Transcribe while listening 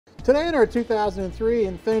Today in our 2003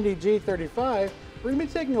 Infiniti G35, we're going to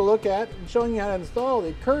be taking a look at and showing you how to install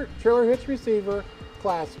the CURT Trailer Hitch Receiver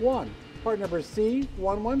Class 1, part number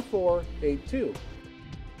C11482.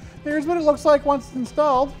 Here's what it looks like once it's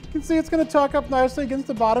installed. You can see it's going to tuck up nicely against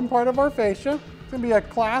the bottom part of our fascia. It's going to be a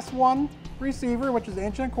Class 1 receiver, which is 1¼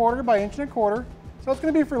 inch by 1¼ inch. So it's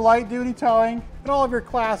going to be for light duty towing and all of your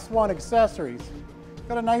Class 1 accessories. It's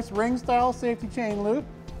got a nice ring style safety chain loop.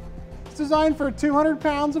 It's designed for 200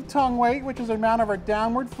 pounds of tongue weight, which is the amount of our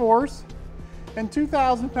downward force, and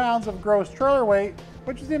 2,000 pounds of gross trailer weight,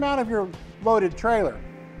 which is the amount of your loaded trailer.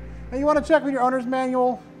 Now you want to check with your owner's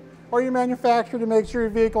manual or your manufacturer to make sure your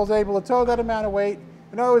vehicle is able to tow that amount of weight,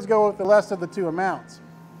 and always go with the less of the two amounts.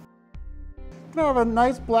 It's going to have a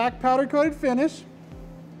nice black powder coated finish.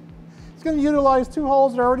 It's going to utilize 2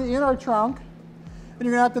 holes that are already in our trunk, and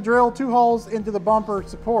you're going to have to drill 2 holes into the bumper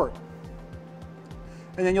support.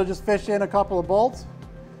 And then you'll just fish in a couple of bolts.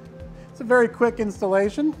 It's a very quick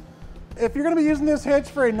installation. If you're going to be using this hitch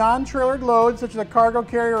for a non-trailered load, such as a cargo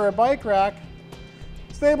carrier or a bike rack,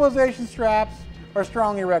 stabilization straps are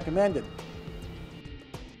strongly recommended.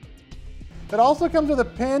 It also comes with a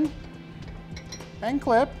pin and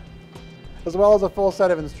clip, as well as a full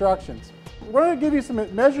set of instructions. We're going to give you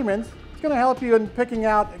some measurements. It's going to help you in picking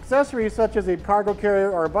out accessories such as a cargo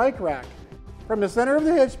carrier or a bike rack. From the center of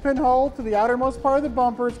the hitch pin hole to the outermost part of the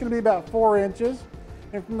bumper, it's going to be about 4 inches.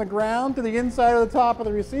 And from the ground to the inside of the top of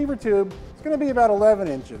the receiver tube, it's going to be about 11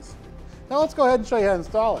 inches. Now let's go ahead and show you how to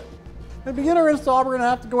install it. To begin our install, we're going to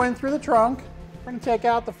have to go in through the trunk. We're going to take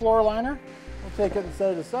out the floor liner. We'll take it and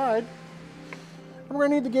set it aside. And we're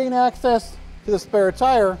going to need to gain access to the spare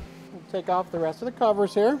tire. We'll take off the rest of the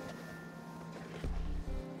covers here.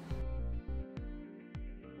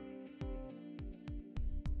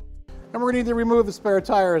 And we're going to need to remove the spare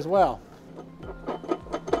tire as well.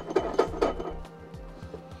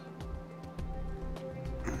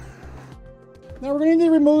 Now we're going to need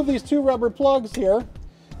to remove these 2 rubber plugs here.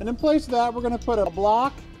 And in place of that, we're going to put a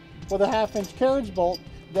block with a 1/2 inch carriage bolt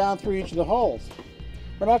down through each of the holes.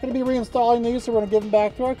 We're not going to be reinstalling these, so we're going to give them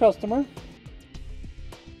back to our customer.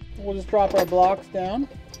 We'll just drop our blocks down.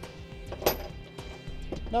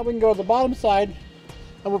 Now we can go to the bottom side,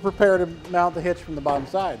 and we'll prepare to mount the hitch from the bottom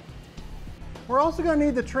side. We're also going to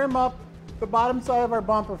need to trim up the bottom side of our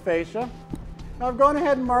bumper fascia. Now I've gone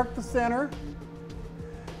ahead and marked the center,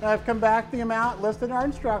 and I've come back the amount listed in our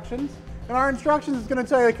instructions. And our instructions is going to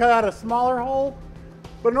tell you to cut out a smaller hole,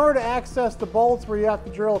 but in order to access the bolts where you have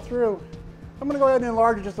to drill through, I'm going to go ahead and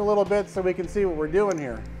enlarge it just a little bit so we can see what we're doing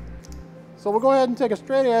here. So we'll go ahead and take a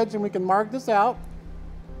straight edge and we can mark this out.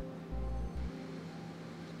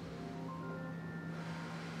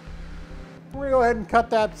 We're going to go ahead and cut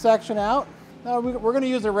that section out. Now we're going to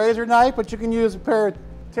use a razor knife, but you can use a pair of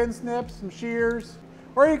tin snips, some shears,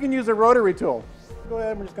 or you can use a rotary tool. Go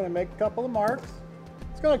ahead, we're just going to make a couple of marks.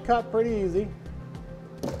 It's going to cut pretty easy.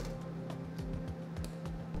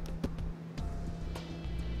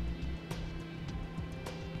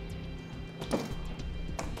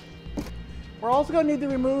 We're also going to need to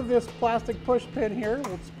remove this plastic push pin here.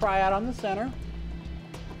 We'll just pry out on the center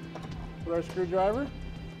with our screwdriver.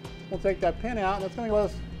 We'll take that pin out, and it's going to let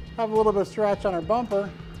us have a little bit of stretch on our bumper,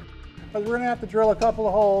 but we're going to have to drill a couple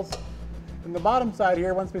of holes in the bottom side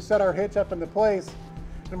here once we set our hitch up into place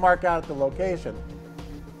and mark out the location.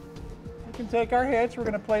 We can take our hitch, we're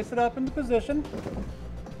going to place it up into position,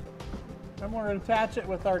 and we're going to attach it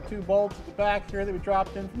with our 2 bolts at the back here that we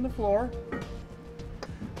dropped in from the floor,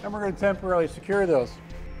 and we're going to temporarily secure those.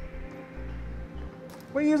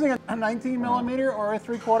 We're using a 19mm or a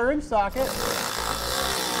 3/4 inch socket.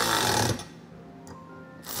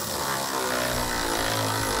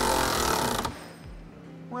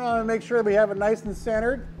 We're going to make sure we have it nice and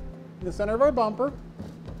centered in the center of our bumper.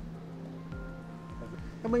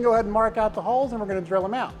 Then we can go ahead and mark out the holes, and we're going to drill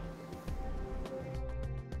them out.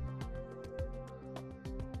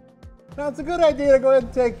 Now it's a good idea to go ahead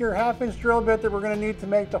and take your 1/2 inch drill bit that we're going to need to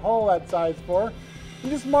make the hole that size for. You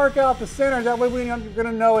just mark out the center, that way we're going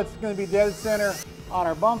to know it's going to be dead center on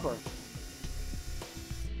our bumper.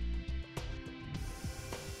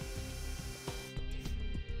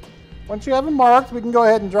 Once you have them marked, we can go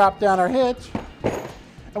ahead and drop down our hitch,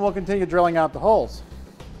 and we'll continue drilling out the holes.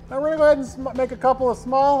 Now we're going to go ahead and make a couple of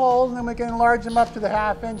small holes, and then we can enlarge them up to the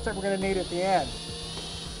 1/2 inch that we're going to need at the end.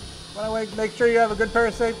 Want to make sure you have a good pair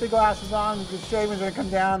of safety glasses on, because the shavings are going to come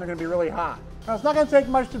down, they're going to be really hot. Now it's not going to take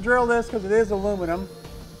much to drill this because it is aluminum.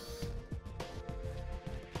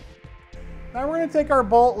 Now we're going to take our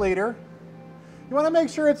bolt leader. You want to make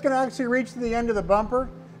sure it's going to actually reach to the end of the bumper.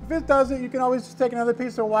 If it doesn't, you can always just take another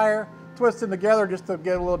piece of wire, twist them together just to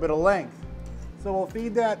get a little bit of length. So we'll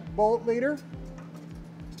feed that bolt leader.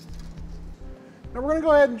 Now we're going to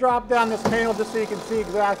go ahead and drop down this panel just so you can see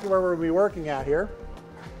exactly where we'll be working at here.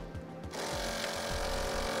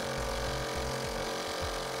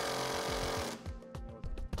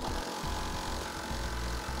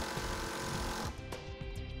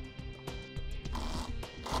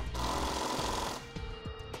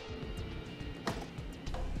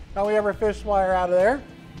 Now we have our fish wire out of there.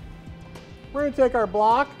 We're going to take our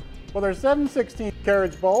block with our 7/16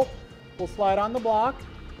 carriage bolt. We'll slide on the block.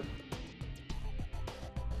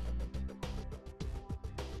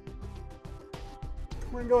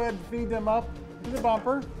 We're going to go ahead and feed them up to the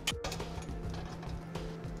bumper.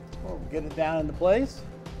 We'll get it down into place.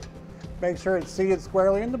 Make sure it's seated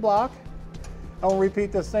squarely in the block. And we'll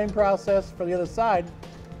repeat the same process for the other side.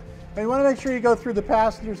 And you want to make sure you go through the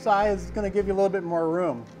passenger side, as it's going to give you a little bit more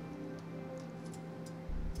room.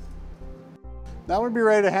 Now we'll be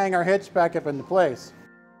ready to hang our hitch back up into place.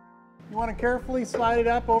 You want to carefully slide it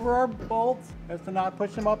up over our bolts as to not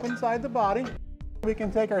push them up inside the body. We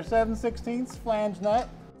can take our 7/16 flange nut.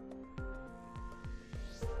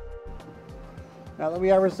 Now that we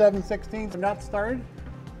have our 7/16 nut started,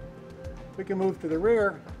 we can move to the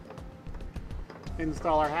rear and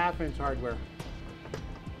install our 1/2 inch hardware.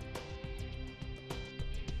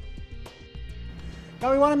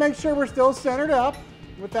 Now we want to make sure we're still centered up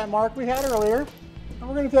with that mark we had earlier. And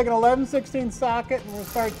we're going to take an 11/16 socket and we'll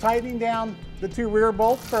start tightening down the 2 rear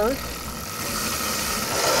bolts first.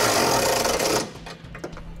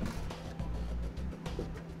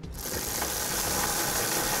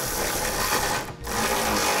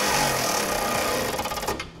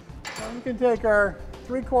 And we can take our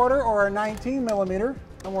 3/4 or our 19mm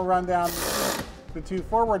and we'll run down the 2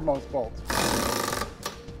 forwardmost bolts.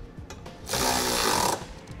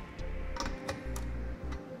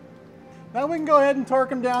 Now we can go ahead and torque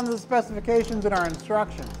them down to the specifications in our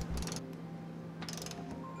instructions.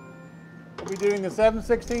 We'll be doing the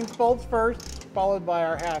 7/16 bolts first, followed by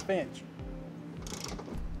our 1/2 inch.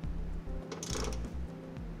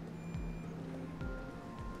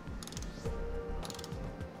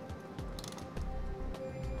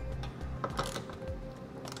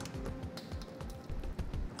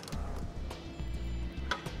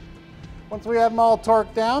 Once we have them all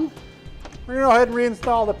torqued down, we're going to go ahead and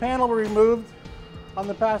reinstall the panel we removed on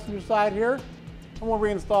the passenger side here, and we'll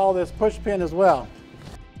reinstall this push pin as well.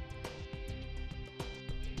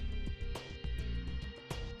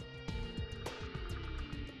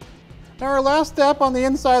 Now our last step on the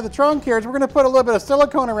inside of the trunk here is we're going to put a little bit of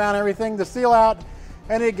silicone around everything to seal out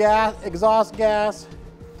any gas, exhaust gas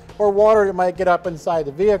or water that might get up inside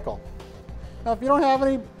the vehicle. Now if you don't have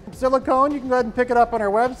any silicone, you can go ahead and pick it up on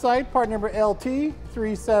our website, part number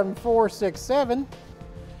LT37467.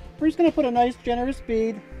 We're just going to put a nice generous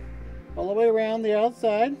bead all the way around the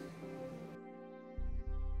outside.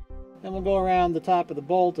 And we'll go around the top of the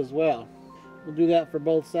bolt as well. We'll do that for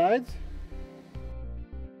both sides.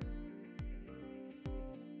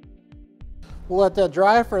 We'll let that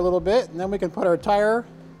dry for a little bit, and then we can put our tire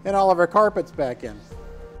and all of our carpets back in.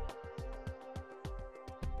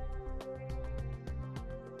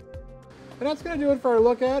 And that's going to do it for our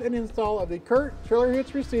look at and install of the CURT Trailer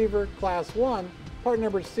Hitch Receiver Class 1, part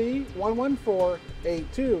number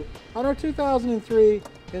C11482 on our 2003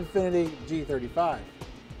 Infiniti G35.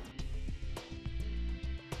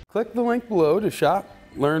 Click the link below to shop,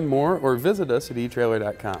 learn more, or visit us at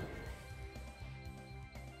etrailer.com.